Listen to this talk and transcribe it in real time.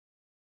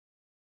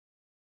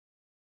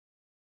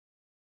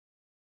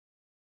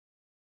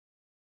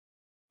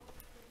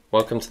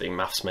Welcome to the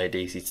Maths Made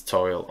Easy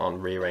tutorial on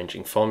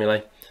rearranging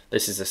formulae.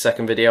 This is the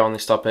second video on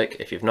this topic.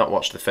 If you've not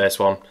watched the first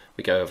one,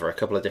 we go over a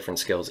couple of different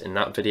skills in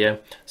that video,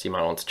 so you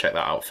might want to check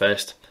that out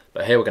first.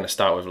 But here we're going to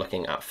start with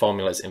looking at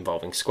formulas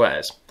involving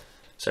squares.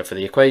 So for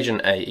the equation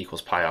a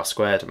equals pi r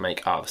squared,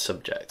 make r the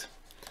subject.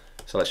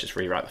 So let's just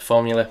rewrite the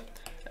formula.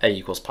 A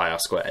equals pi r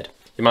squared.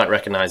 You might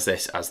recognise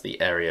this as the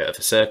area of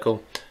a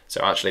circle.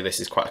 So actually this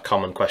is quite a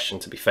common question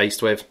to be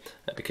faced with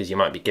because you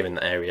might be given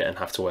the area and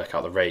have to work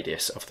out the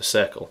radius of the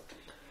circle.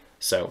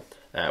 So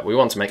we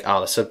want to make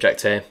r the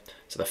subject here.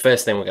 So the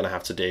first thing we're going to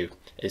have to do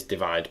is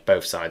divide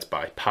both sides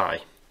by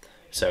pi.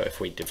 So if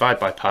we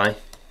divide by pi,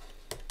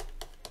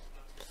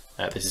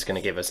 this is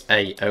going to give us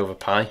a over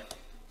pi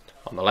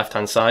on the left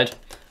hand side,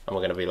 and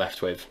we're going to be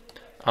left with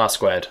r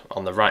squared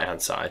on the right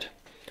hand side.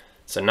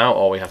 So now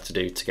all we have to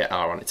do to get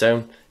r on its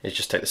own is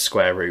just take the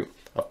square root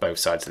of both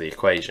sides of the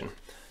equation.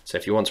 So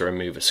if you want to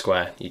remove a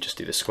square, you just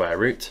do the square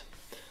root.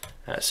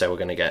 So we're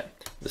going to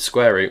get the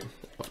square root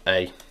of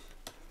a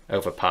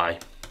over pi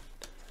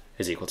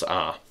is equal to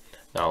r.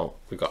 Now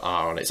we've got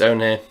r on its own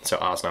here, so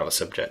r is now the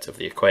subject of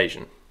the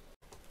equation.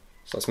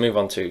 So let's move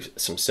on to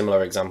some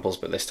similar examples,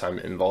 but this time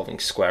involving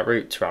square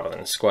roots rather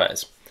than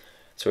squares.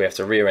 So we have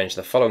to rearrange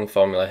the following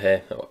formula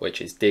here, which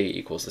is d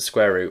equals the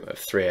square root of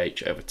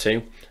 3h over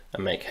 2,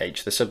 and make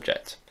h the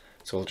subject.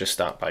 So we'll just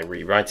start by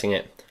rewriting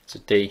it.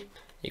 So d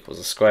equals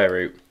the square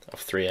root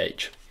of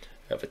 3h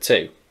over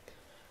 2.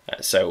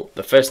 So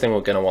the first thing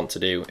we're going to want to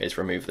do is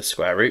remove the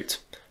square root.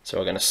 So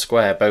we're going to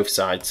square both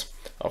sides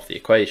of the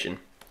equation.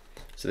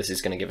 So this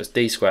is going to give us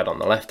d squared on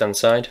the left hand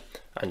side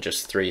and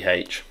just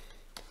 3h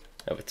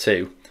over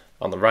 2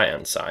 on the right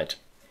hand side.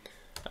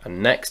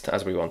 And next,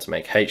 as we want to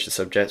make h the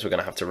subject, we're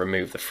going to have to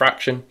remove the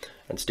fraction,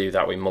 and to do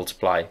that we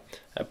multiply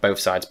both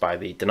sides by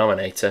the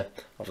denominator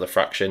of the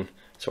fraction.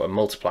 So we're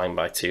multiplying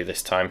by 2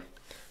 this time.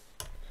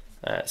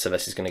 So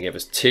this is going to give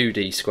us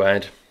 2d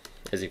squared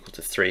is equal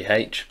to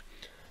 3h,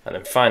 and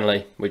then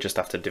finally we just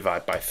have to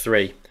divide by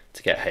 3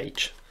 to get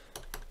h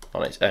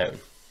on its own.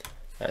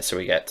 So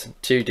we get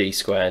 2d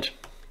squared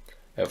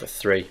over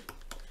 3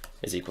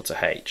 is equal to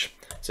h.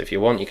 So if you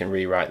want, you can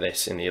rewrite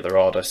this in the other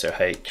order, so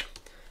h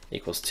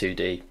equals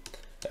 2d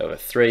over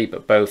 3,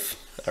 but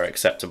both are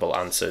acceptable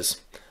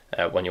answers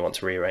when you want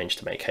to rearrange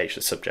to make h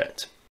the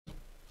subject.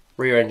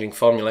 Rearranging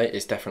formulae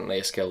is definitely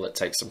a skill that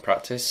takes some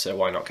practice, so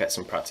why not get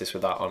some practice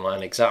with our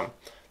online exam?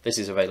 This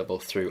is available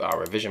through our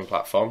revision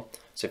platform,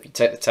 so if you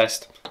take the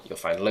test, you'll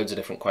find loads of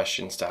different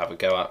questions to have a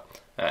go at,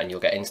 and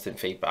you'll get instant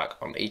feedback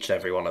on each and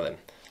every one of them.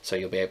 So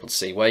you'll be able to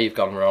see where you've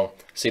gone wrong,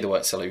 see the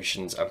work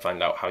solutions, and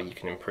find out how you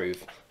can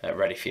improve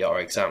ready for your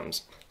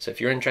exams. So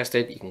if you're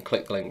interested, you can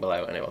click the link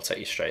below and it will take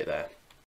you straight there.